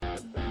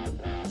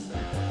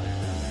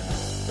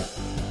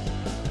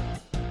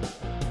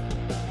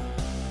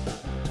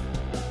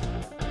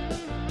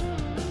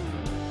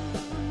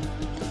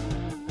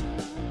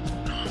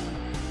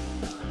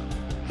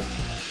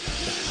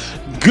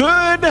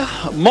Good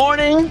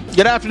morning,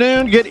 good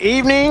afternoon, good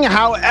evening,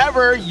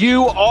 however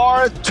you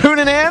are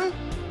tuning in.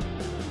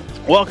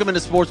 Welcome into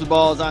Sports with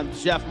Balls. I'm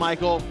Jeff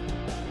Michael.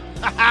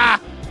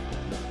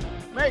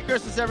 Merry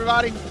Christmas,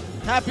 everybody.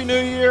 Happy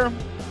New Year.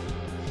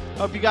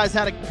 Hope you guys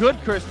had a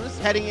good Christmas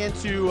heading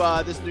into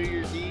this New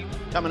Year's Eve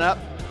coming up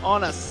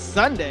on a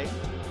Sunday.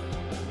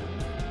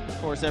 Of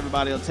course,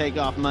 everybody will take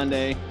off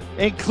Monday,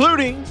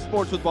 including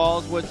Sports with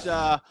Balls, which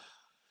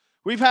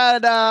we've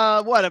had,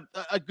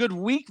 a good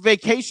week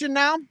vacation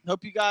now.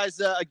 Hope you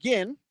guys,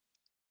 again,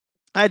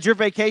 had your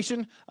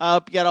vacation.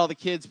 Hope you got all the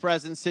kids'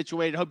 presents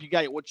situated. Hope you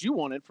got what you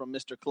wanted from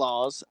Mr.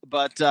 Claus.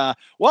 But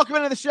welcome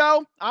into the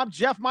show. I'm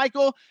Jeff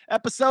Michael,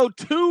 episode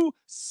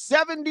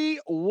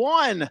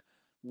 271.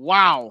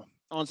 Wow,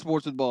 on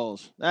Sports with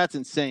Balls. That's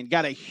insane.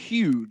 Got a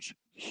huge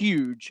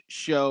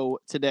show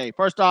today.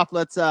 First off,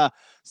 let's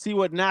see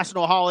what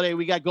national holiday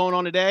we got going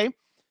on today.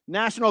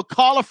 National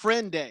Call a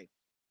Friend Day.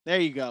 There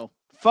you go.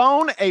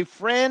 Phone a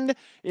friend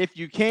if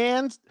you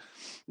can.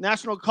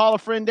 National Call a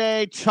Friend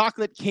Day,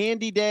 Chocolate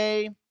Candy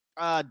Day,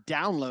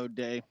 Download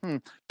Day,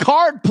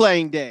 Card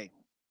Playing Day.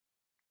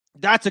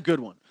 That's a good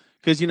one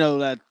because you know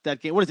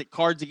that game. What is it?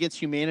 Cards Against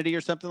Humanity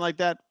or something like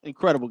that.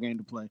 Incredible game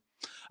to play.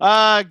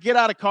 Get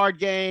out a card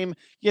game.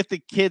 Get the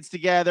kids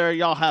together.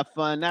 Y'all have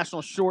fun.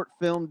 National Short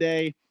Film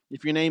Day.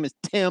 If your name is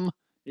Tim,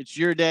 it's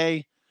your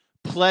day.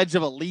 Pledge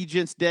of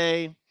Allegiance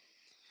Day.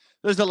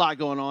 There's a lot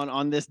going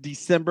on this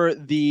December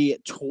the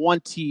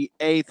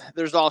 28th.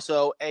 There's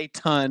also a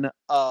ton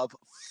of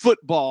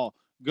football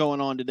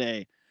going on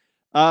today.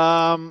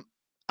 I'm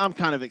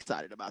kind of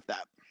excited about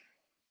that.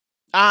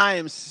 I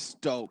am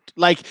stoked.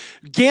 Like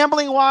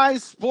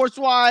gambling-wise,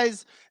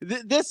 sports-wise,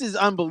 this is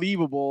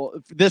unbelievable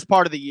this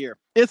part of the year.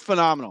 It's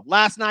phenomenal.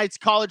 Last night's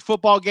college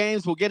football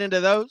games, we'll get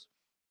into those.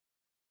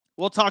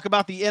 We'll talk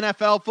about the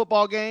NFL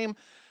football game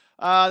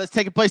that's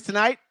taking place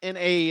tonight in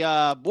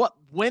a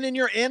win and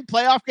you're in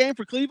playoff game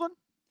for Cleveland.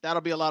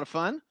 That'll be a lot of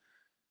fun.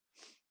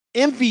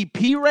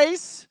 MVP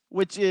race,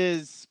 which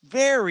is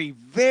very,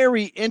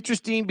 very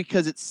interesting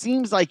because it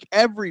seems like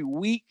every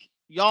week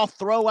y'all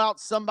throw out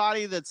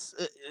somebody that's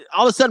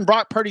all of a sudden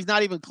Brock Purdy's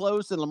not even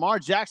close and Lamar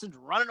Jackson's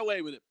running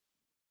away with it.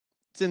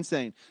 It's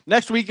insane.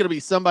 Next week it'll be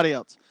somebody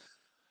else.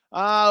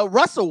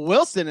 Russell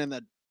Wilson in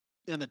the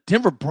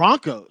Denver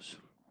Broncos.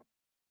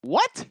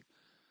 What?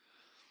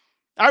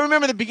 I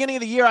remember the beginning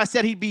of the year, I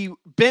said he'd be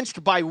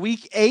benched by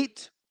week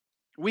 8.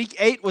 Week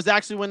 8 was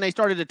actually when they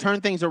started to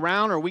turn things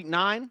around, or week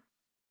 9.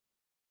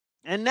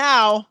 And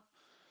now,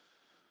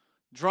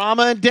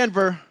 drama in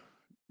Denver.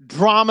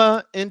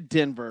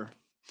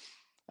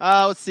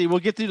 Let's see. We'll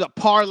get through the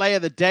parlay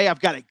of the day. I've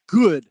got a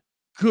good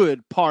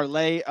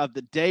parlay of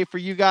the day for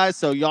you guys,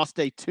 so y'all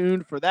stay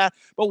tuned for that.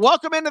 But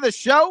welcome into the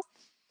show.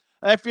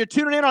 If you're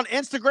tuning in on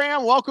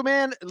Instagram, welcome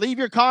in. Leave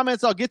your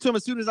comments. I'll get to them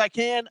as soon as I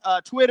can.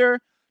 Twitter,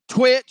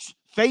 Twitch,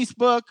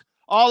 Facebook,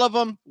 all of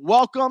them.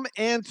 Welcome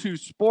into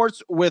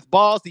Sports with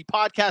Balls. The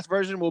podcast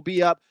version will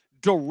be up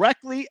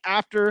directly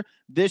after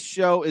this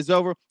show is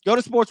over. Go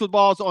to Sports with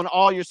Balls on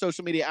all your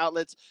social media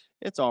outlets.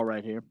 It's all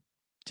right here.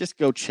 Just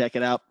go check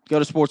it out. Go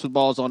to Sports with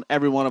Balls on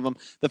every one of them.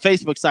 The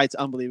Facebook site's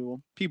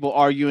unbelievable. People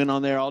arguing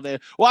on there all day.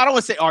 Well, I don't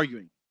want to say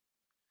arguing.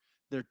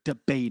 They're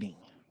debating.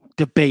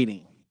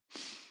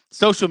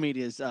 Social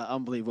media is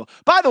unbelievable.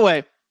 By the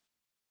way,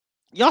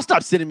 y'all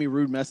stop sending me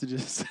rude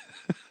messages.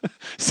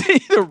 See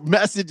the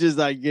messages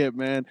I get,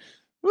 man.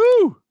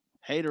 Woo!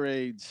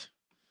 Haterades.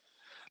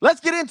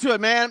 Let's get into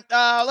it, man.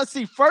 Let's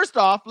see. First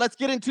off, let's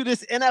get into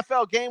this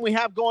NFL game we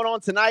have going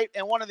on tonight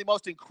and one of the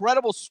most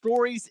incredible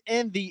stories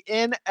in the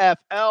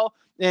NFL,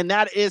 and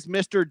that is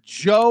Mr.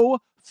 Joe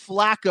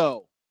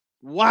Flacco.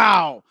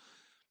 Wow.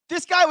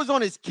 This guy was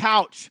on his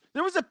couch.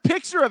 There was a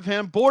picture of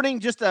him boarding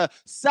just a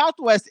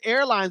Southwest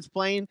Airlines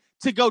plane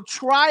to go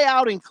try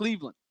out in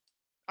Cleveland.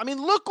 I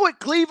mean, look what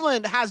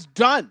Cleveland has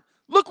done.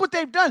 Look what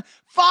they've done.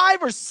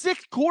 5 or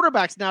 6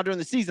 quarterbacks now during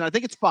the season. I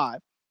think it's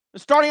 5.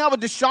 Starting out with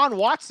Deshaun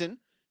Watson,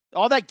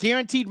 all that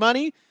guaranteed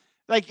money.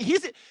 Like,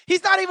 he's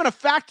not even a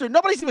factor.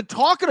 Nobody's even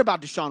talking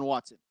about Deshaun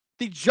Watson.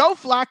 The Joe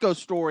Flacco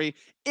story,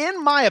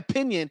 in my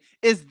opinion,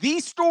 is the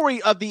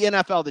story of the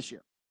NFL this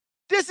year.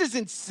 This is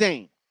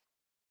insane.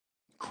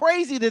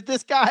 Crazy that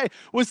this guy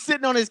was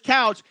sitting on his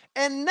couch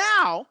and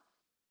now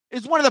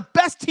is one of the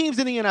best teams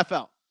in the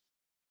NFL.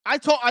 I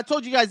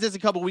told you guys this a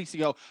couple weeks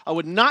ago. I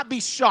would not be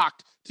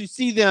shocked to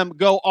see them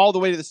go all the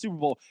way to the Super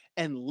Bowl.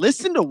 And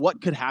listen to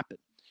what could happen.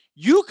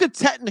 You could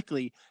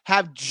technically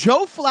have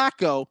Joe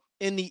Flacco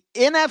in the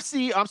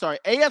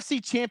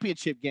AFC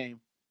Championship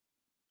game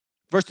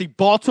versus the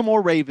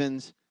Baltimore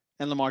Ravens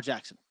and Lamar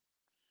Jackson.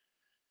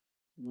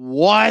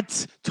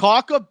 What?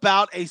 Talk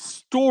about a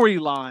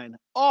storyline.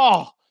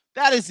 Oh,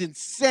 that is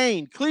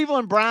insane.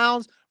 Cleveland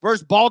Browns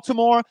versus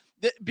Baltimore.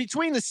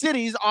 Between the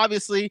cities,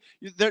 obviously,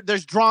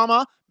 there's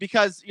drama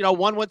because,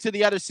 one went to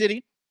the other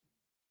city.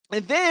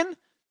 And then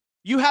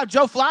you have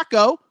Joe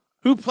Flacco,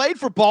 who played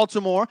for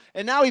Baltimore,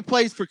 and now he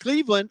plays for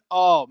Cleveland.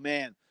 Oh,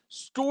 man.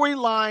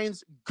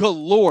 Storylines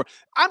galore.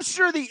 I'm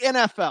sure the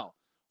NFL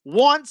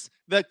wants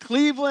the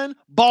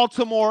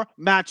Cleveland-Baltimore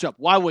matchup.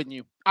 Why wouldn't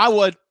you? I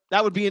would.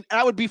 That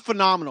would be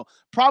phenomenal.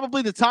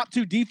 Probably the top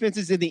 2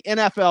 defenses in the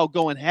NFL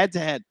going head to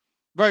head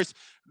versus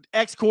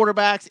ex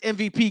quarterbacks,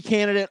 MVP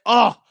candidate.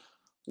 Oh,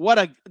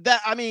 the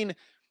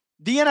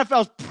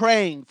NFL's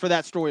praying for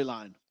that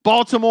storyline.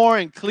 Baltimore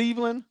and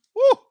Cleveland.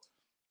 Woo!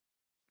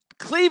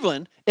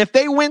 Cleveland, if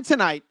they win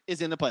tonight,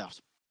 is in the playoffs.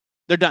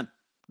 They're done.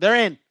 They're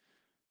in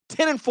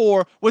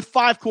 10-4 with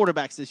 5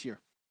 quarterbacks this year.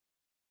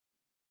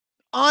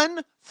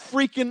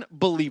 Unfreaking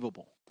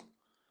believable.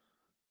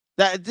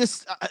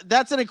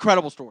 That's an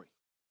incredible story.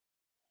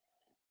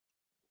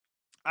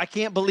 I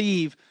can't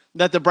believe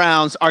that the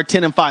Browns are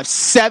 10-5,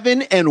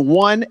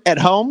 7-1 at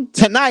home.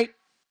 Tonight,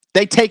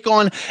 they take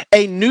on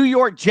a New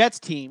York Jets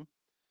team.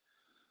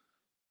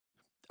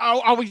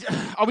 Are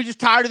we just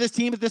tired of this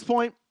team at this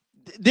point?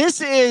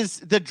 This is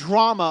the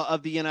drama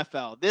of the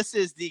NFL. This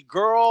is the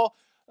girl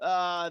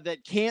that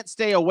can't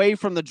stay away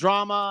from the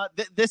drama.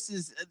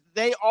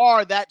 They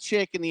are that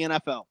chick in the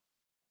NFL.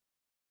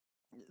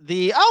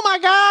 Oh my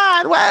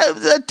God,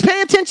 well,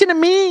 pay attention to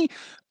me.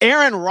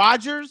 Aaron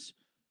Rodgers,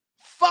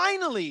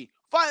 finally,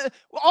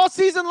 all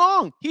season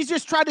long, he's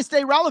just tried to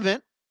stay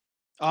relevant.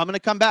 Oh, I'm going to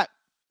come back.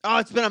 Oh,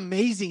 it's been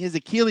amazing. His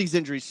Achilles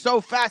injury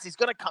so fast. He's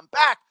going to come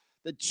back.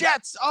 The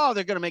Jets,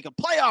 they're going to make a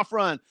playoff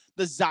run.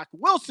 The Zach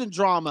Wilson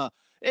drama.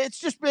 It's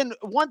just been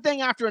one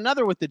thing after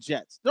another with the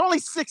Jets. They're only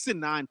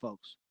 6-9,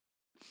 folks.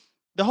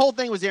 The whole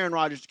thing was Aaron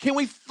Rodgers. Can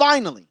we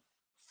finally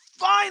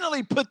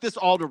put this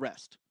all to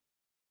rest?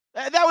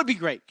 That would be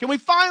great. Can we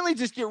finally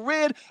just get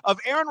rid of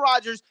Aaron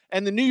Rodgers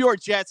and the New York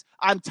Jets?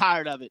 I'm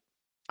tired of it.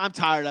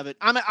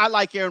 I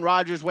like Aaron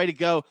Rodgers. Way to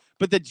go.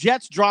 But the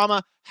Jets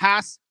drama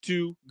has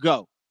to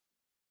go.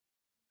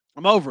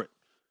 I'm over it.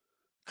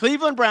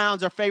 Cleveland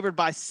Browns are favored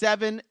by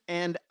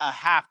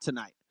 7.5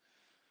 tonight.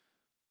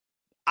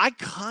 I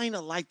kind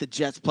of like the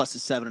Jets plus the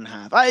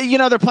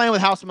 7.5. They're playing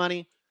with house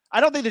money.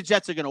 I don't think the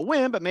Jets are going to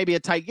win, but maybe a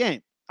tight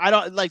game.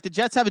 The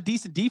Jets have a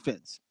decent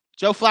defense.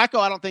 Joe Flacco,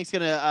 I don't think is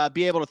going to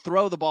be able to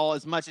throw the ball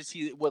as much as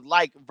he would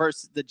like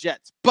versus the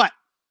Jets. But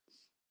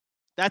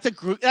that's a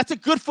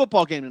good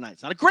football game tonight.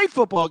 It's not a great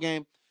football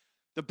game.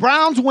 The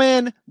Browns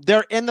win.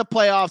 They're in the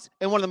playoffs.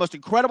 And one of the most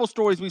incredible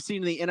stories we've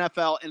seen in the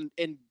NFL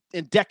in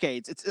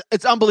decades.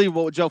 It's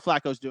unbelievable what Joe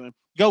Flacco's doing.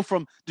 Go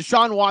from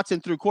Deshaun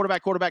Watson through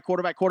quarterback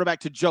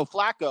to Joe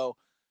Flacco.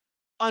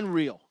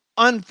 Unreal.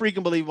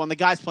 Unfreaking believable. And the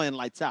guy's playing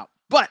lights out.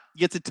 But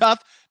gets a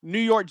tough New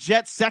York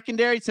Jets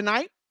secondary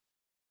tonight.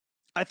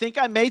 I think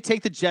I may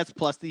take the Jets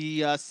plus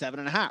the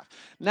 7.5.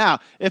 Now,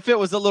 if it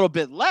was a little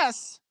bit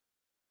less,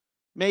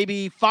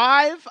 maybe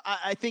 5,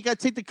 I think I'd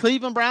take the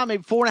Cleveland Brown,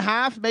 maybe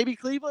 4.5, maybe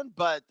Cleveland.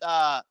 But,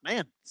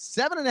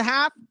 7.5,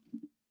 I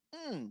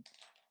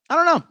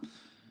don't know.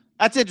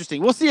 That's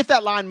interesting. We'll see if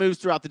that line moves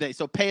throughout the day,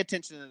 so pay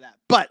attention to that.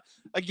 But,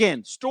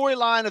 again,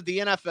 storyline of the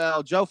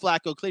NFL, Joe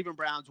Flacco, Cleveland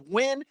Browns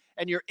win,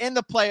 and you're in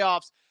the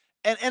playoffs.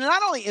 And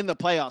not only in the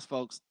playoffs,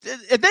 folks.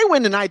 If they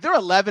win tonight, they're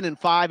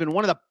 11-5 and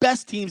one of the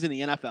best teams in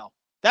the NFL.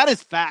 That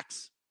is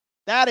facts.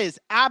 That is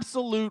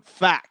absolute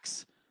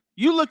facts.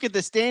 You look at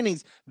the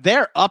standings,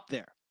 they're up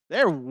there.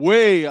 They're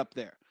way up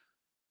there.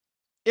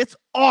 It's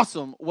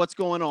awesome what's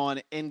going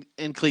on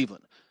in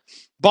Cleveland.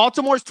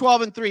 Baltimore's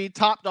 12-3,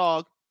 top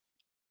dog.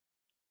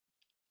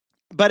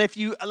 But if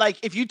you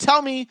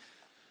tell me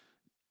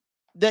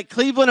that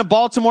Cleveland and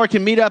Baltimore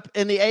can meet up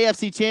in the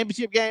AFC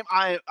Championship game,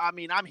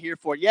 I'm here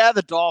for it. Yeah,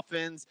 the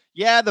Dolphins.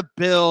 Yeah, the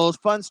Bills.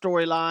 Fun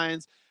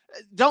storylines.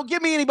 Don't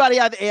give me anybody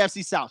out of the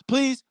AFC South.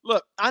 Please,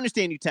 look, I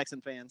understand you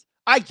Texan fans.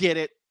 I get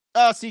it.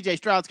 CJ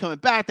Stroud's coming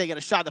back. They get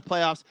a shot at the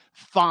playoffs.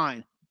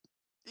 Fine.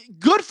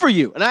 Good for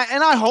you. And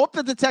I hope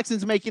that the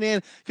Texans make it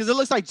in because it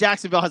looks like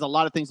Jacksonville has a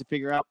lot of things to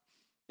figure out.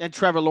 And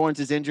Trevor Lawrence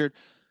is injured.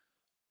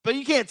 But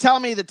you can't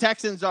tell me the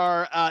Texans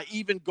are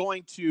even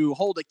going to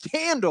hold a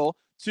candle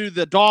to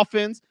the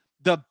Dolphins,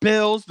 the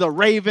Bills, the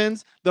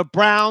Ravens, the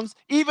Browns,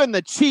 even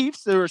the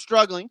Chiefs that are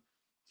struggling.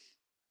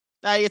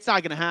 It's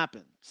not going to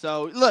happen.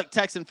 So, look,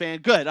 Texan fan,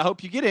 good. I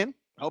hope you get in.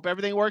 I hope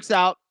everything works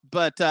out.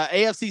 But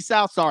AFC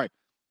South, sorry.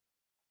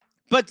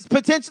 But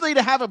potentially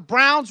to have a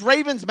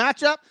Browns-Ravens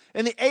matchup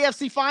in the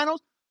AFC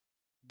Finals,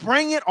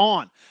 bring it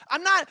on.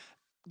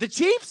 The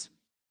Chiefs?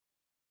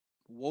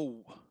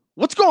 Whoa.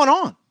 What's going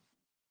on?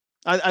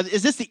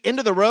 Is this the end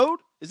of the road?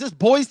 Is this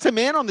boys to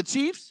men on the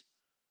Chiefs?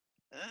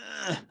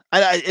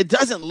 It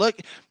doesn't look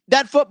 –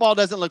 that football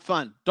doesn't look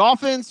fun.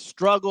 Dolphins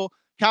struggle.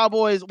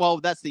 Cowboys, well,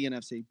 that's the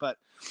NFC. But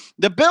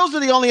the Bills are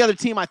the only other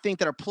team I think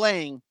that are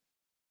playing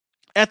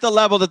at the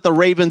level that the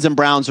Ravens and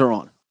Browns are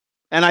on.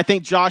 And I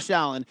think Josh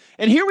Allen –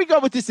 and here we go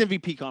with this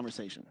MVP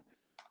conversation.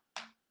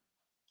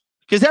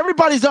 Because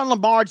everybody's on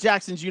Lamar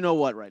Jackson's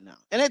you-know-what right now.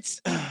 And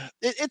it's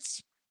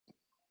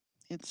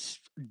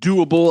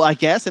doable, I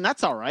guess, and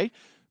that's all right.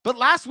 But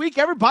last week,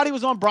 everybody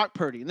was on Brock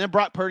Purdy, and then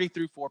Brock Purdy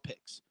threw 4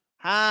 picks.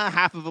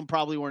 Half of them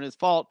probably weren't his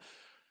fault.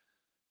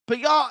 But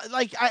y'all,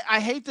 I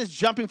hate this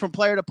jumping from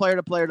player to player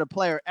to player to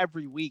player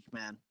every week,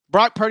 man.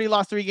 Brock Purdy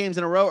lost 3 games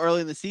in a row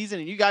early in the season,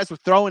 and you guys were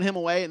throwing him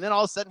away, and then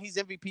all of a sudden he's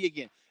MVP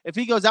again. If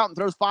he goes out and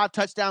throws 5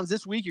 touchdowns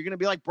this week, you're going to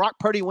be like, Brock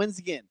Purdy wins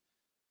again.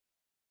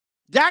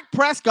 Dak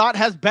Prescott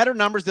has better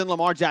numbers than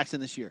Lamar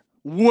Jackson this year.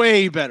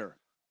 Way better.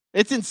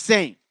 It's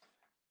insane.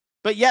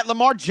 But yet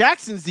Lamar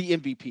Jackson's the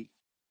MVP.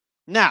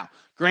 Now,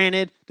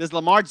 granted, does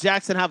Lamar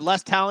Jackson have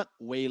less talent?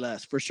 Way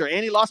less, for sure.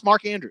 And he lost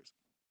Mark Andrews.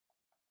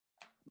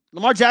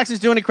 Lamar Jackson's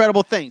doing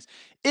incredible things.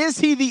 Is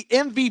he the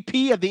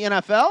MVP of the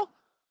NFL?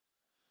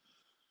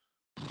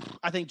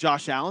 I think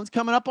Josh Allen's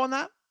coming up on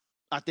that.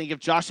 I think if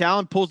Josh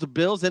Allen pulls the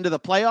Bills into the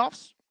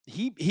playoffs,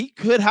 he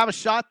could have a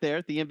shot there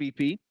at the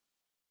MVP.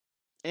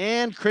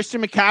 And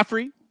Christian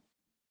McCaffrey,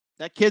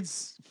 that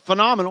kid's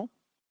phenomenal.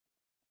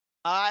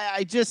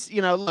 I just,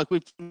 look,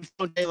 we've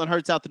thrown Jalen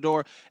Hurts out the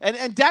door.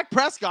 And Dak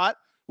Prescott,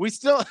 we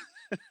still,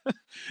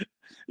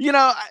 he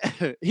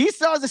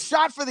still has a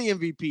shot for the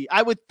MVP,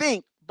 I would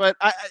think. But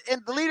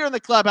and the leader in the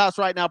clubhouse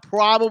right now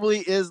probably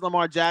is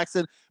Lamar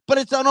Jackson, but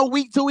it's on a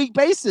week-to-week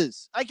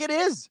basis. Like it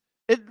is.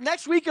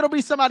 Next week, it'll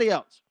be somebody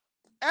else.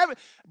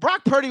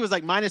 Brock Purdy was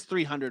like minus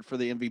 300 for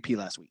the MVP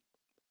last week.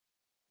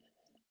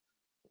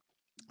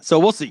 So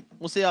we'll see.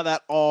 We'll see how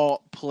that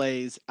all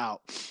plays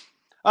out.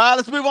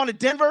 Let's move on to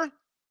Denver.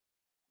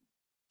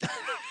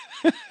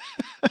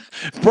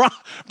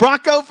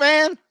 Bronco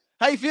fan,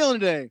 how you feeling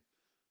today?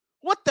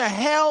 What the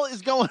hell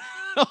is going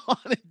on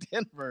in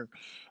Denver?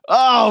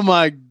 Oh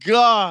my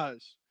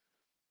gosh.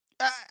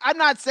 I'm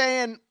not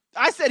saying,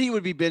 I said he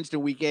would be benched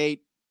in week 8.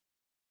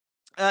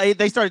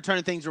 They started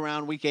turning things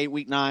around week 8,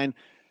 week 9.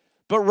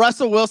 But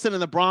Russell Wilson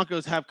and the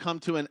Broncos have come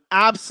to an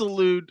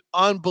absolute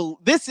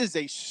this is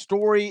a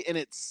story in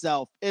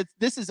itself.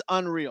 This is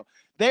unreal.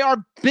 They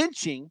are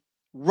benching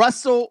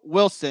Russell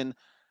Wilson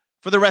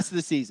for the rest of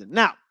the season.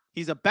 Now,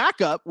 he's a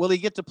backup. Will he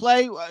get to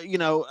play,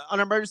 on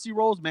emergency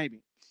roles?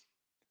 Maybe.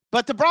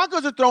 But the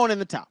Broncos are throwing in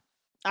the towel.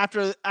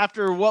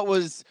 After what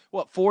was,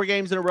 4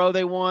 games in a row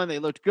they won. They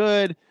looked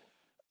good.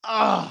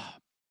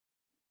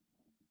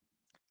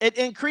 It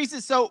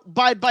increases. So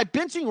by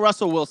benching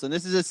Russell Wilson,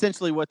 this is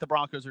essentially what the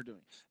Broncos are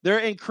doing. They're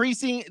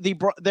increasing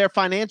their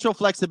financial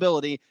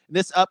flexibility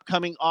this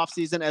upcoming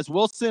offseason, as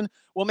Wilson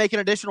will make an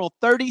additional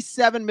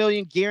 $37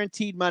 million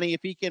guaranteed money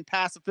if he can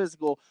pass a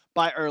physical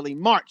by early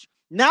March.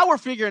 Now we're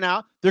figuring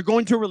out they're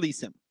going to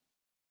release him.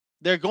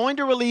 They're going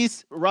to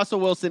release Russell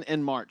Wilson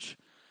in March.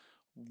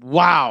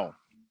 Wow.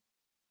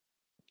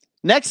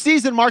 Next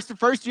season marks the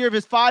first year of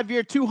his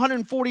 5-year,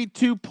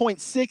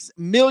 $242.6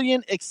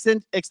 million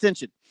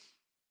extension.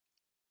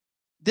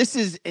 This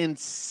is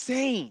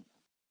insane.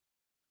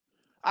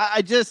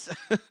 I just,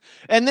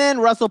 and then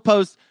Russell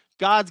posts,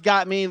 God's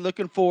got me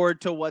looking forward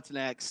to what's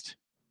next.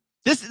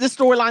 This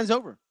storyline's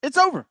over. It's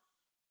over.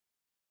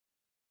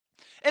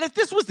 And if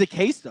this was the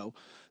case, though,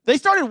 they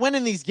started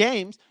winning these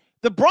games.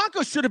 The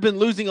Broncos should have been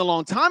losing a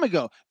long time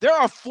ago. There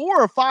are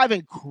 4 or 5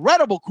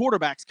 incredible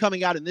quarterbacks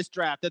coming out in this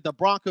draft that the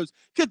Broncos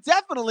could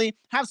definitely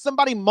have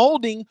somebody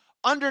molding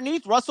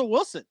underneath Russell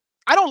Wilson.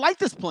 I don't like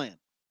this plan.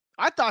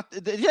 I thought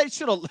they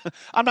should have.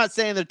 I'm not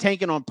saying they're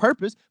tanking on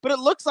purpose, but it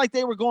looks like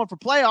they were going for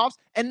playoffs,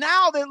 and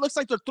now it looks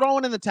like they're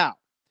throwing in the towel.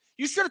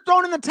 You should have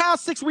thrown in the towel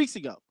 6 weeks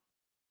ago.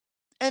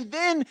 And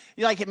then,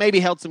 it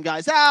maybe held some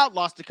guys out,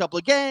 lost a couple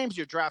of games,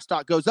 your draft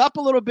stock goes up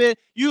a little bit,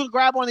 you can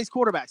grab one of these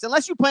quarterbacks.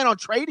 Unless you plan on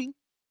trading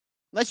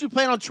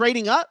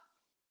up.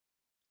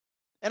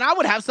 And I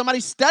would have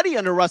somebody study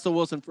under Russell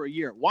Wilson for a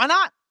year. Why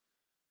not?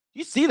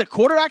 You see the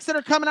quarterbacks that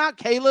are coming out,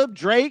 Caleb,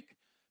 Drake.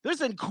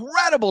 There's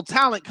incredible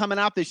talent coming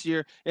out this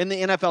year in the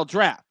NFL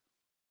draft.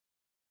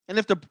 And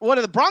if the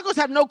Broncos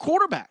have no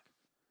quarterback?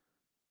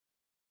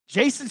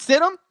 Jason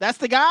Stidham, that's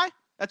the guy?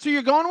 That's who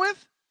you're going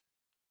with?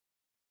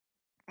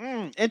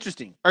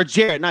 Interesting. Or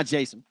Jarrett, not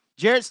Jason.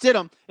 Jarrett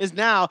Stidham is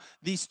now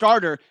the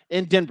starter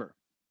in Denver.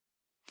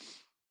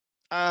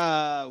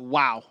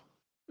 Wow.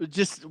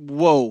 Just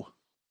whoa.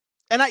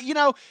 And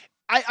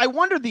I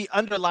wonder the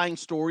underlying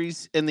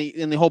stories in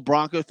the whole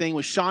Bronco thing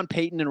with Sean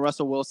Payton and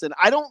Russell Wilson.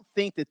 I don't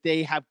think that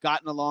they have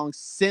gotten along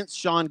since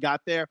Sean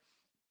got there.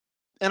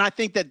 And I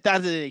think that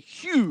is a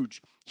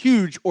huge,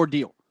 huge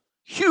ordeal.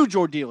 Huge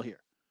ordeal here.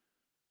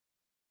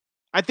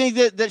 I think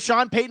that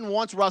Sean Payton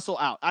wants Russell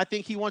out. I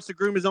think he wants to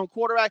groom his own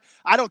quarterback.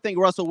 I don't think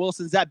Russell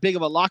Wilson's that big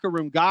of a locker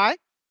room guy.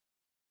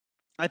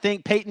 I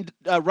think Payton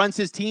runs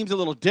his teams a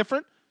little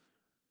different.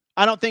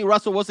 I don't think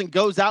Russell Wilson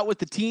goes out with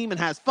the team and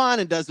has fun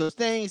and does those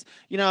things.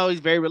 He's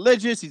very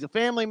religious. He's a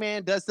family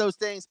man, does those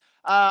things.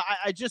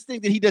 I just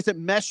think that he doesn't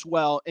mesh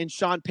well in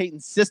Sean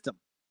Payton's system.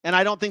 And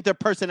I don't think their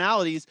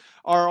personalities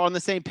are on the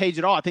same page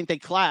at all. I think they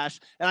clash.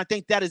 And I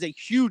think that is a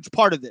huge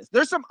part of this.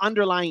 There's some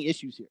underlying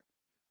issues here.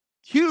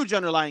 Huge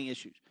underlying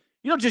issues.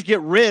 You don't just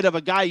get rid of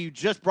a guy you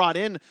just brought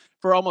in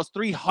for almost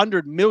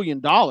 $300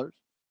 million.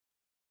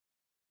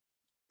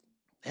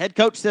 Head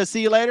coach says,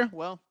 see you later.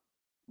 Well,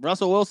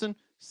 Russell Wilson,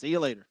 see you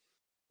later.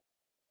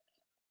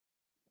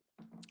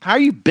 How are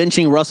you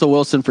benching Russell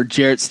Wilson for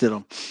Jarrett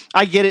Stidham?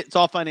 I get it. It's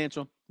all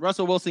financial.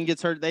 Russell Wilson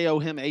gets hurt. They owe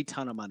him a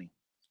ton of money.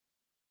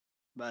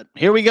 But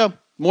here we go.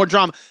 More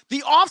drama.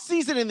 The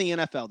offseason in the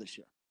NFL this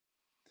year.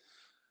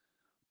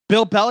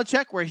 Bill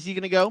Belichick, where is he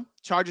going to go?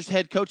 Chargers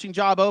head coaching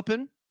job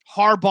open.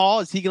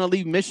 Harbaugh, is he going to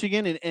leave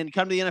Michigan and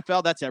come to the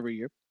NFL? That's every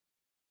year.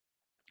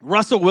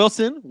 Russell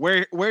Wilson,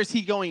 where's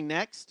he going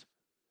next?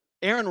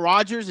 Aaron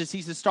Rodgers, is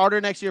he's the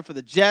starter next year for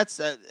the Jets?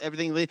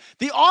 Everything.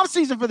 The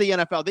offseason for the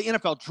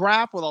NFL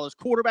draft with all those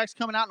quarterbacks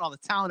coming out and all the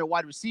talent at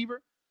wide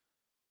receiver.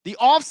 The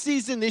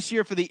offseason this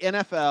year for the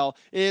NFL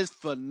is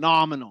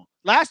phenomenal.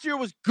 Last year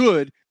was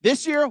good.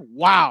 This year,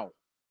 wow.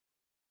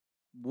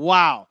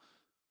 Wow.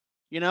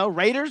 You know,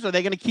 Raiders, are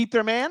they going to keep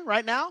their man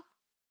right now?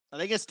 Are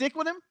they going to stick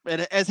with him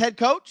as head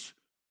coach?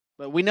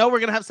 But we know we're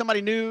going to have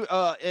somebody new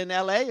in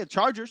LA at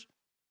Chargers.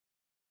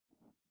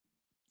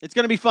 It's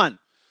going to be fun.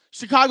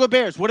 Chicago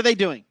Bears, what are they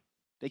doing?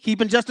 They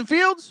keeping Justin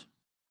Fields?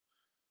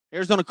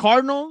 Arizona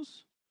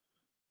Cardinals?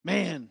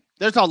 Man,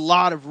 there's a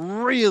lot of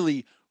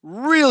really,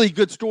 really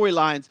good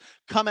storylines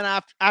coming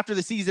after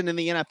the season in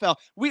the NFL.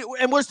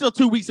 We're still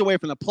 2 weeks away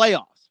from the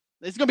playoffs.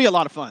 It's going to be a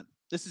lot of fun.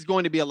 This is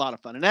going to be a lot of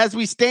fun. And as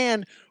we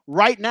stand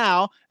right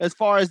now, as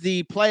far as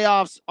the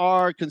playoffs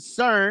are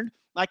concerned,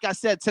 like I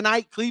said,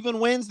 tonight, Cleveland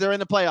wins. They're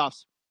in the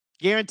playoffs.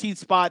 Guaranteed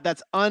spot.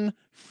 That's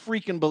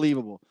unfreaking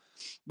believable.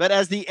 But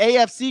as the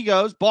AFC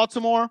goes,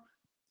 Baltimore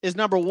is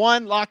number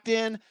 1, locked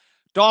in.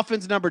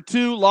 Dolphins, number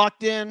 2,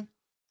 locked in.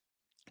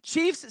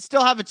 Chiefs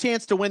still have a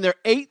chance to win their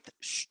 8th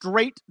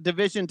straight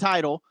division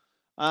title.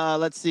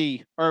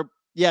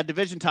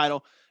 Division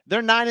title.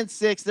 They're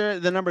 9-6. They're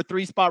the number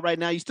 3 spot right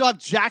now. You still have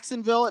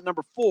Jacksonville at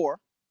number 4.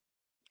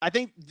 I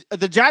think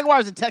the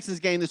Jaguars and Texans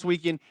game this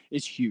weekend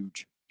is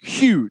huge.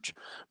 Huge.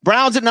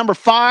 Browns at number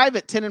 5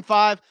 at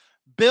 10-5.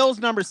 Bills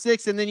number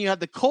 6, and then you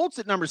have the Colts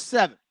at number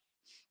 7.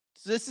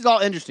 So this is all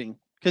interesting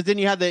because then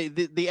you have the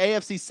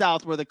AFC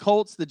South where the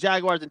Colts, the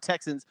Jaguars, and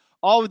Texans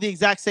all with the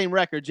exact same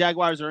record.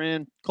 Jaguars are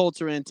in,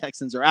 Colts are in,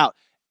 Texans are out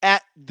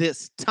at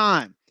this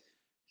time.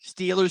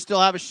 Steelers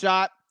still have a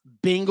shot.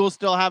 Bengals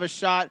still have a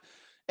shot.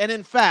 And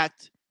in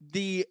fact,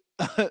 the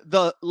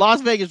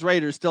Las Vegas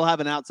Raiders still have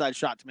an outside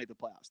shot to make the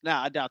playoffs.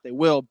 Now, I doubt they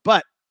will,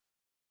 but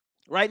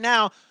right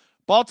now,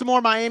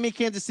 Baltimore, Miami,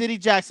 Kansas City,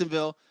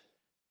 Jacksonville,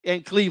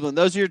 and Cleveland.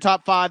 Those are your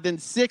top 5. Then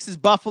 6 is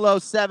Buffalo,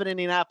 7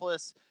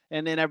 Indianapolis,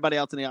 and then everybody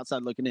else on the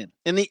outside looking in.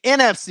 In the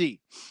NFC,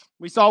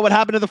 we saw what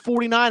happened to the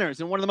 49ers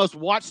in one of the most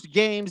watched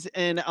games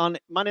on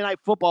Monday Night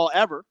Football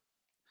ever.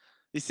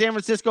 The San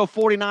Francisco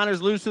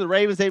 49ers lose to the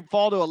Ravens. They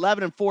fall to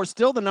 11-4,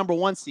 still the number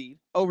 1 seed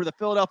over the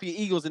Philadelphia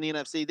Eagles in the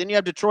NFC. Then you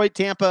have Detroit,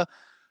 Tampa.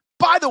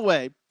 By the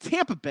way,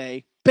 Tampa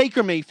Bay,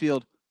 Baker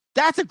Mayfield,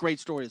 that's a great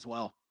story as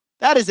well.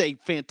 That is a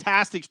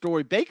fantastic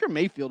story. Baker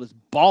Mayfield is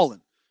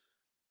balling.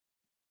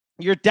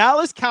 Your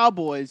Dallas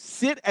Cowboys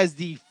sit as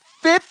the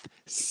 5th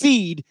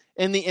seed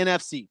in the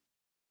NFC.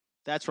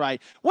 That's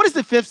right. What does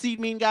the 5th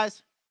seed mean,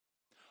 guys?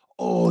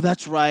 Oh,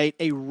 that's right.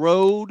 A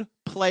road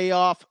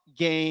playoff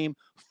game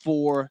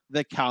for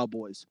the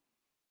Cowboys.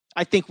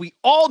 I think we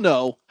all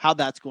know how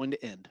that's going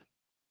to end.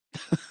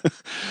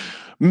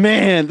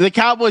 Man, the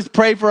Cowboys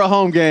pray for a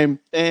home game,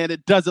 and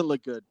it doesn't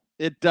look good.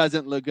 It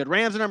doesn't look good.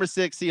 Rams are number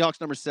 6, Seahawks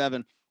number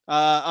 7.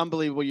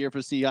 Unbelievable year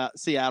for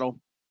Seattle.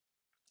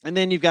 And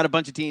then you've got a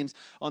bunch of teams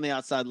on the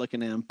outside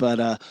looking in.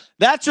 But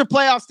that's your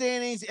playoff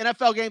standings.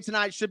 NFL game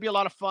tonight should be a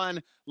lot of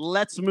fun.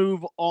 Let's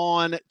move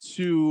on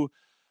to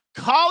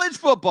college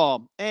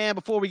football. And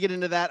before we get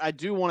into that, I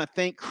do want to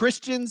thank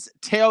Christian's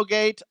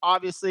Tailgate.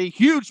 Obviously,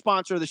 huge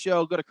sponsor of the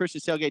show. Go to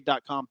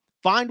christianstailgate.com.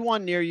 Find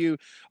one near you.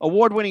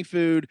 Award-winning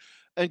food.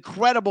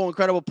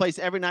 Incredible place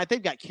every night.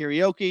 They've got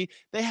karaoke.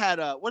 They had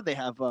what did they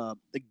have?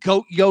 The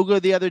goat yoga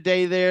the other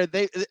day there.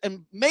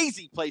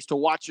 Amazing place to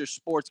watch your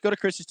sports. Go to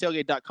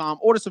christianstailgate.com.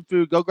 Order some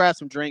food. Go grab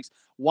some drinks.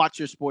 Watch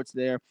your sports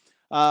there.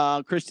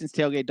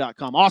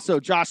 christianstailgate.com. Also,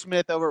 Josh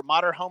Smith over at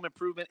Modern Home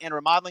Improvement and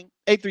Remodeling.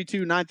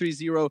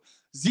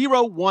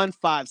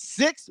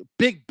 832-930-0156.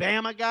 Big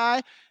Bama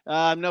guy.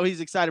 I know he's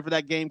excited for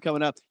that game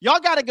coming up. Y'all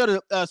got to go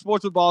to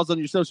Sports with Balls on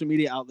your social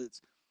media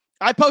outlets.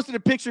 I posted a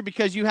picture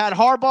because you had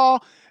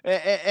Harbaugh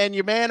and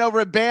your man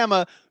over at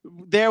Bama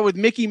there with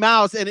Mickey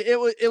Mouse, and it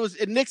was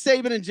Nick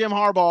Saban and Jim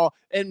Harbaugh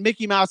and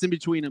Mickey Mouse in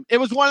between them. It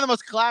was one of the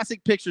most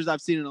classic pictures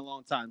I've seen in a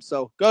long time.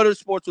 So go to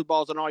Sports with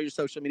Balls on all your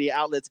social media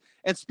outlets.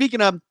 And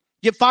speaking of,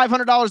 get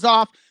 $500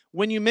 off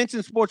when you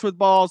mention Sports with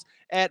Balls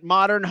at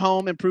Modern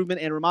Home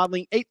Improvement and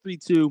Remodeling.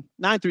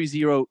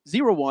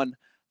 832-930-0156.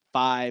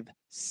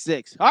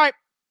 All right,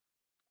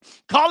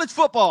 college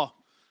football.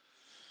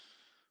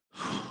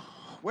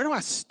 Where do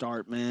I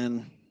start,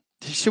 man?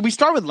 Should we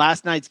start with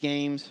last night's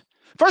games?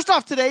 First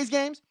off, today's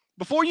games.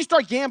 Before you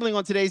start gambling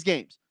on today's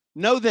games,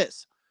 know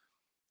this.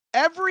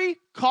 Every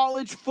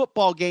college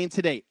football game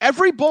today,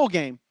 every bowl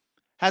game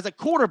has a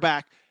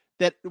quarterback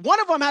that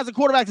one of them has a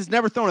quarterback that's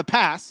never thrown a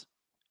pass,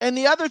 and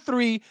the other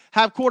 3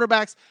 have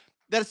quarterbacks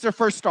that it's their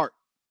first start.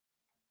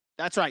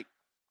 That's right.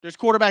 There's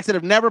quarterbacks that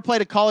have never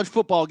played a college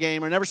football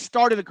game or never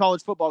started a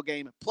college football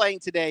game playing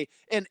today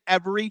in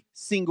every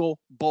single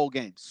bowl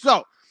game.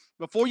 So,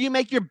 before you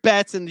make your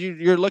bets and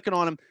you're looking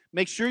on them,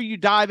 make sure you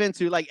dive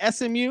into, like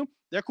SMU,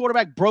 their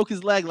quarterback broke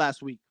his leg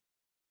last week.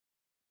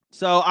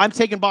 So I'm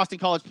taking Boston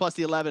College plus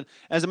the 11.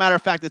 As a matter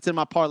of fact, it's in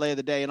my parlay of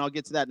the day, and I'll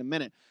get to that in a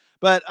minute.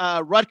 But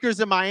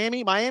Rutgers and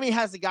Miami. Miami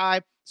has a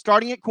guy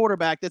starting at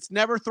quarterback that's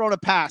never thrown a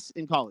pass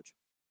in college.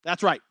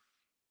 That's right.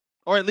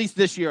 Or at least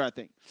this year, I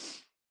think.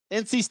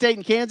 NC State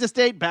and Kansas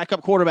State,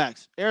 backup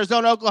quarterbacks.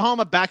 Arizona,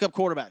 Oklahoma, backup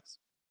quarterbacks.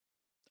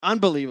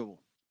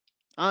 Unbelievable.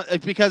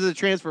 It's because of the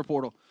transfer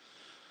portal.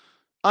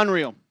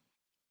 Unreal.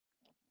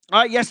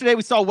 All right, yesterday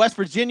we saw West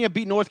Virginia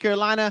beat North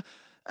Carolina.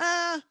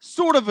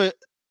 Sort of a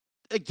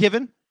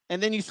given.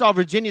 And then you saw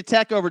Virginia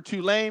Tech over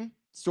Tulane.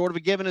 Sort of a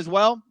given as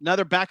well.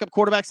 Another backup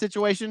quarterback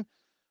situation.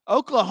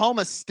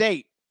 Oklahoma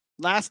State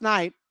last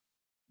night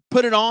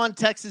put it on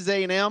Texas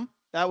A&M.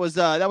 That was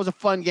a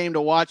fun game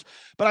to watch.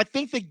 But I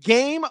think the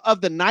game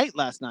of the night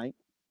last night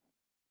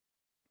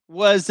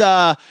was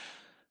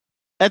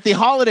at the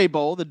Holiday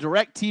Bowl, the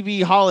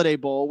DirecTV Holiday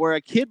Bowl, where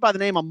a kid by the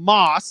name of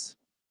Moss,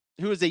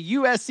 who is a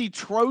USC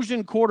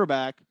Trojan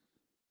quarterback,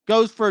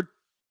 goes for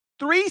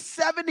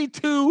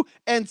 372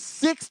 and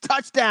 6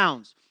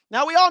 touchdowns.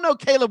 Now, we all know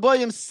Caleb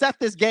Williams set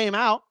this game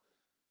out.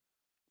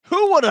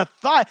 Who would have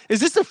thought? Is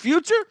this the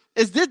future?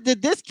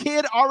 Did this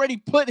kid already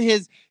put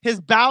his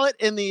ballot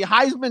in the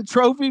Heisman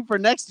Trophy for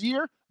next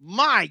year?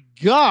 My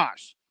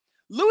gosh.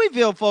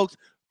 Louisville, folks,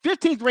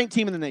 15th ranked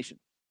team in the nation.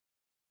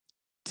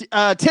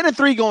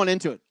 10-3 going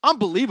into it.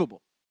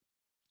 Unbelievable.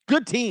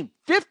 Good team.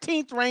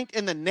 15th ranked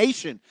in the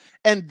nation.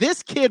 And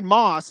this kid,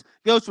 Moss,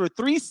 goes for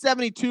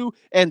 372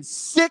 and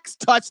 6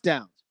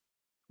 touchdowns.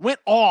 Went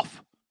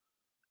off.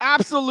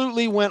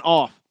 Absolutely went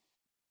off.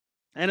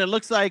 And it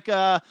looks like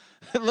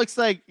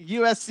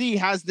USC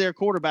has their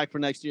quarterback for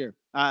next year.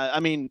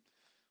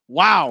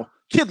 Wow.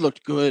 Kid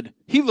looked good.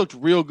 He looked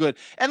real good.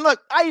 And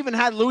look, I even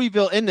had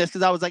Louisville in this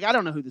because I was like, I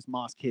don't know who this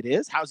Moss kid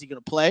is. How's he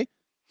going to play?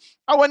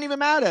 I wasn't even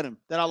mad at him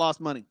that I lost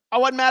money. I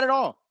wasn't mad at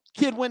all.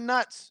 Kid went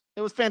nuts.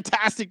 It was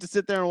fantastic to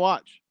sit there and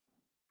watch.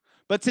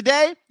 But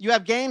today, you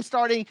have games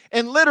starting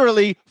in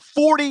literally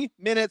 40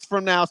 minutes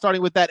from now,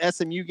 starting with that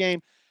SMU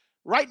game.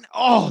 Right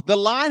now, the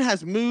line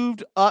has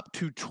moved up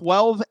to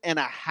 12.5.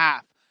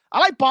 I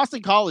like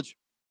Boston College.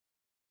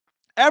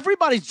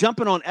 Everybody's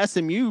jumping on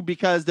SMU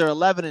because they're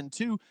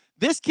 11-2.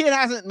 This kid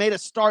hasn't made a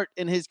start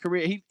in his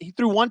career. He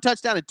threw 1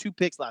 touchdown and 2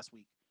 picks last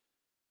week.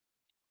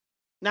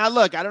 Now,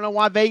 look, I don't know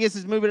why Vegas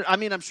is moving. I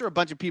mean, I'm sure a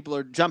bunch of people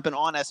are jumping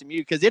on SMU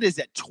because it is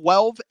at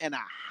 12.5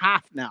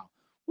 now.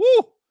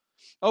 Woo!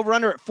 Over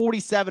under at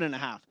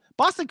 47.5.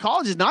 Boston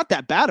College is not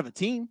that bad of a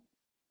team.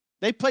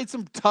 They played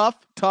some tough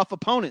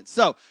opponents.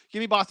 So give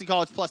me Boston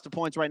College plus the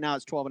points right now.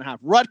 It's 12.5.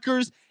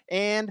 Rutgers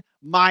and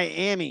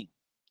Miami.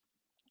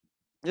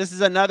 This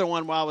is another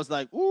one where I was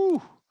like,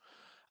 ooh.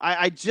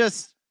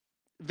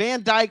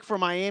 Van Dyke for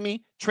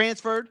Miami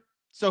transferred.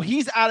 So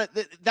he's out of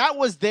that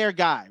was their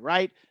guy,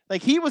 right?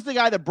 Like he was the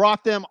guy that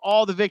brought them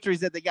all the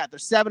victories that they got. They're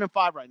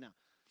 7-5 right now.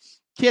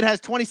 Kid has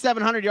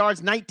 2,700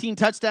 yards, 19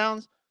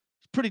 touchdowns.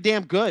 It's pretty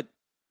damn good.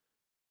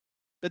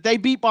 But they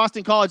beat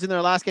Boston College in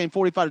their last game,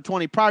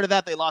 45-20. Prior to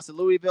that, they lost to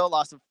Louisville,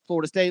 lost to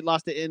Florida State,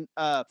 lost to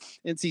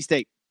NC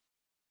State.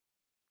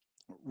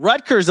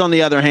 Rutgers, on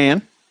the other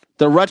hand,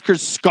 the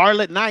Rutgers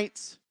Scarlet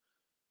Knights,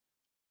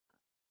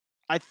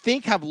 I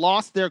think have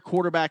lost their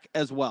quarterback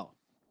as well.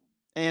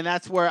 And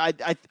that's where I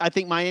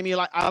think Miami,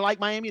 I like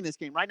Miami in this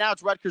game. Right now,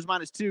 it's Rutgers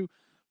 -2.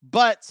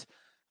 But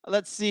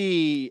let's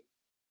see.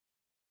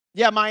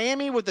 Yeah,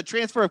 Miami with the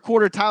transfer of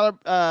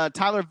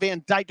Tyler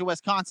Van Dyke to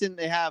Wisconsin.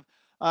 They have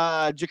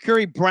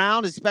Ja'Carry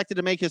Brown is expected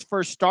to make his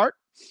first start.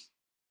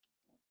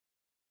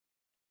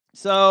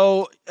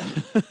 So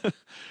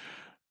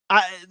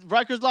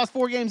Rutgers lost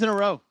 4 games in a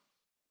row,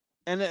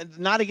 and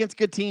not against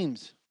good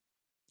teams.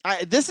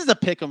 This is a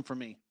pick 'em for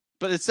me.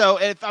 But so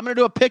if I'm going to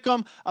do a pick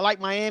 'em, I like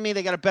Miami.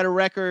 They got a better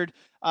record,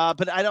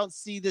 but I don't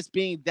see this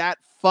being that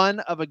fun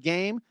of a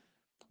game.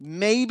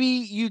 Maybe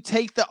you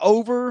take the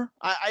over.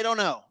 I don't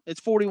know. It's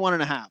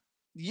 41.5.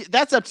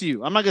 That's up to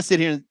you. I'm not going to sit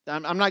here.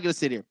 I'm not going to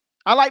sit here.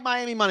 I like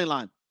Miami money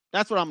line.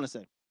 That's what I'm going to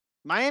say.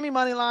 Miami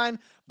money line,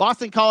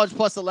 Boston College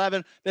plus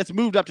 11. That's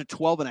moved up to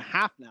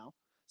 12.5 now.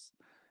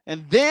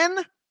 And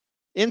then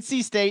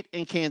NC State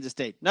and Kansas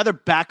State. Another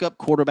backup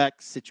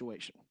quarterback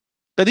situation.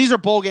 But these are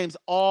bowl games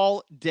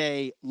all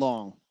day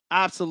long.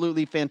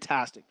 Absolutely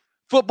fantastic.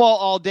 Football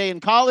all day in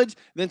college.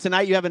 Then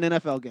tonight you have an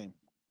NFL game.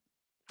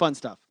 Fun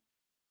stuff.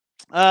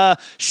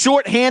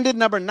 Short-handed,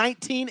 number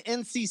 19,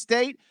 NC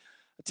State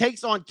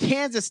takes on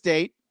Kansas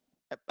State.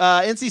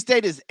 NC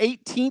State is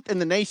 18th in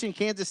the nation.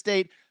 Kansas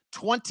State,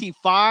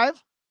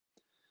 25.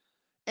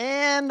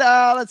 And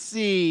let's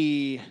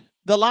see.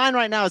 The line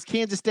right now is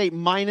Kansas State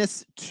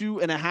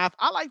 -2.5.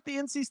 I like the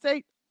NC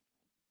State.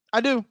 I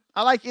do.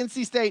 I like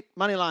NC State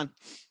money line.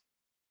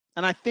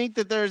 And I think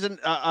that there's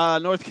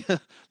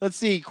let's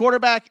see,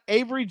 quarterback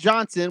Avery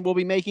Johnson will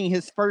be making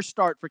his first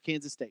start for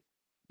Kansas State.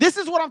 This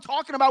is what I'm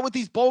talking about with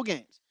these bowl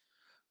games.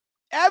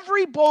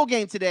 Every bowl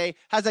game today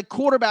has a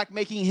quarterback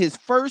making his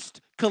first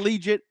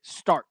collegiate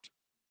start.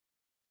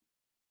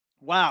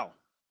 Wow.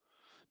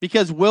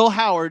 Because Will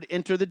Howard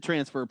entered the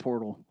transfer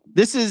portal.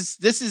 This is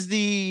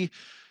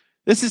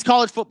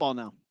college football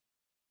now.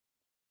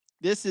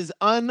 This is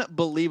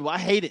unbelievable. I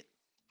hate it.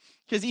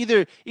 Because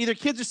either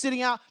kids are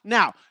sitting out.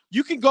 Now,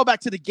 you can go back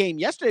to the game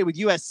yesterday with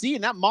USC,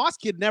 and that Moss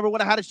kid never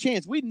would have had a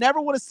chance. We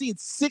never would have seen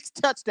 6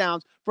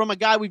 touchdowns from a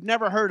guy we've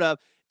never heard of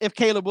if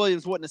Caleb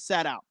Williams wouldn't have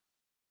sat out.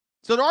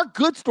 So there are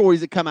good stories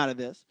that come out of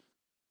this.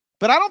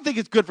 But I don't think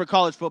it's good for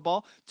college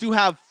football to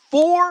have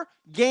 4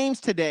 games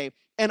today,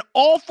 and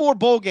all 4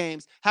 bowl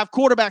games have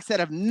quarterbacks that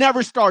have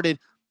never started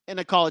in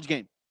a college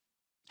game.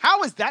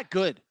 How is that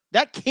good?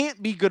 That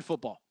can't be good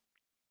football.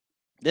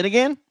 Then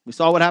again, we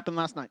saw what happened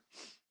last night.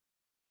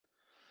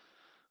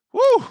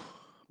 Woo!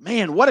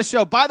 Man, what a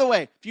show. By the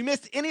way, if you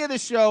missed any of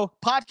this show,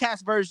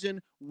 podcast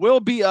version will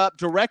be up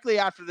directly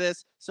after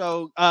this.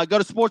 So go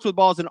to Sports with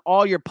Balls in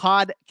all your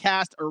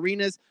podcast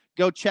arenas.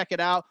 Go check it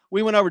out.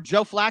 We went over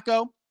Joe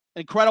Flacco.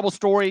 Incredible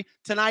story.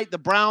 Tonight, the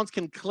Browns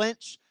can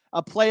clinch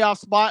a playoff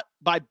spot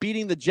by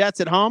beating the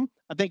Jets at home.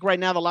 I think right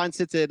now the line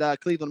sits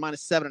at Cleveland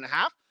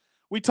 -7.5.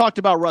 We talked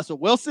about Russell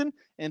Wilson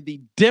and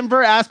the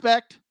Denver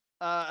aspect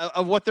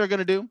of what they're going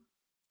to do.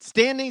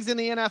 Standings in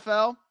the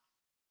NFL.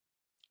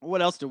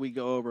 What else did we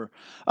go over?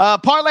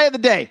 Parlay of the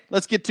day.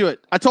 Let's get to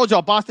it. I told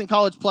y'all Boston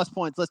College plus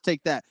points. Let's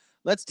take that.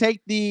 Let's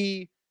take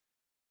the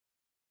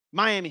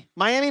Miami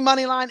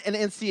money line and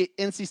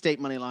NC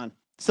State money line.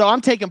 So I'm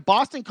taking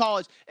Boston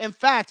College. In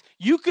fact,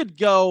 you could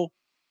go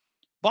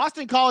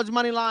Boston College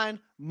money line,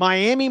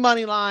 Miami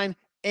money line,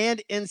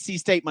 and NC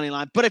State money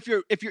line. But if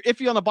you're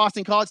iffy on the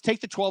Boston College, take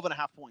the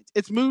 12.5 points.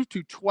 It's moved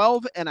to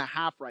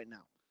 12.5 right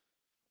now.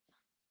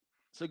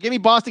 So give me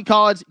Boston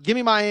College, give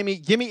me Miami,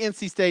 give me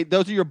NC State.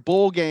 Those are your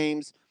bowl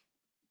games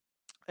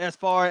as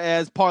far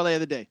as parlay of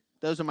the day.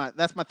 That's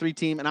my 3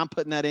 team, and I'm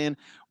putting that in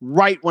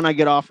right when I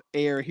get off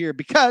air here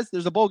because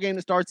there's a bowl game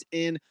that starts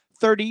in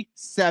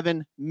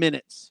 37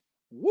 minutes.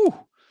 Woo.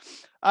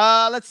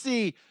 Let's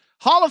see.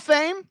 Hall of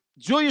Fame,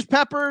 Julius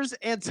Peppers,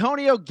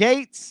 Antonio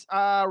Gates.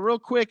 Real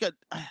quick,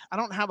 I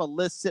don't have a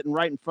list sitting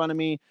right in front of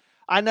me.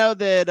 I know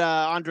that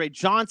Andre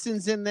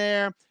Johnson's in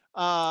there.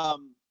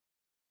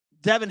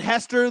 Devin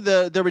Hester,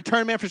 the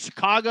return man for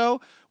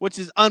Chicago, which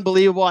is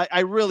unbelievable. I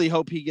really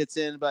hope he gets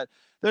in. But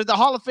there's the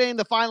Hall of Fame.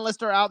 The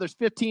finalists are out. There's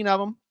 15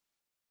 of them.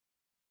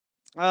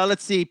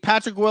 Let's see.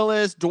 Patrick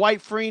Willis,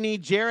 Dwight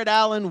Freeney, Jared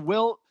Allen,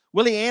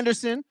 Willie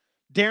Anderson,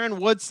 Darren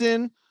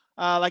Woodson.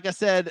 Like I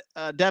said,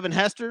 Devin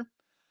Hester.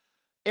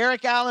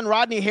 Eric Allen,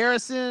 Rodney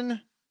Harrison,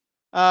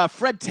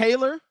 Fred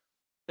Taylor.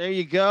 There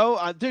you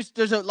go.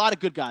 There's a lot of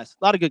good guys.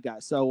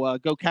 So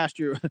go cast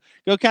your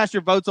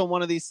votes on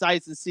one of these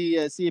sites and see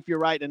if you're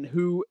right and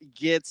who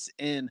gets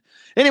in.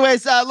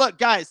 Anyways, look,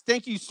 guys,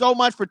 thank you so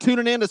much for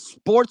tuning in to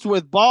Sports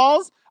with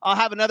Balls. I'll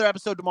have another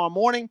episode tomorrow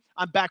morning.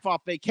 I'm back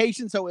off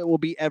vacation, so it will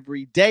be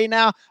every day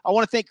now. I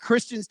want to thank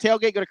Christian's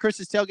Tailgate. Go to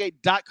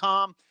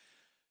christianstailgate.com.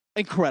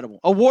 Incredible.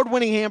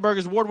 Award-winning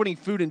hamburgers, award-winning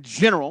food in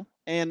general,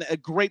 and a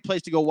great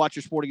place to go watch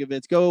your sporting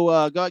events.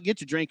 Go get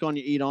your drink on,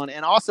 your eat on.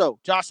 And also,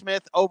 Josh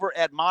Smith over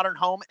at Modern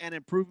Home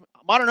Improvement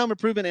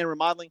and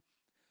Remodeling.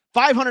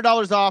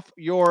 $500 off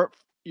your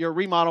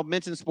remodel.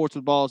 Mention Sports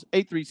with Balls,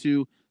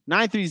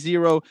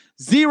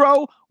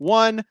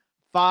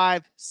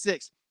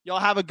 832-930-0156. Y'all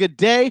have a good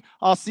day.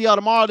 I'll see y'all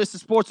tomorrow. This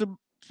is Sports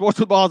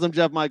with Balls. I'm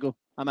Jeff Michael.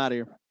 I'm out of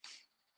here.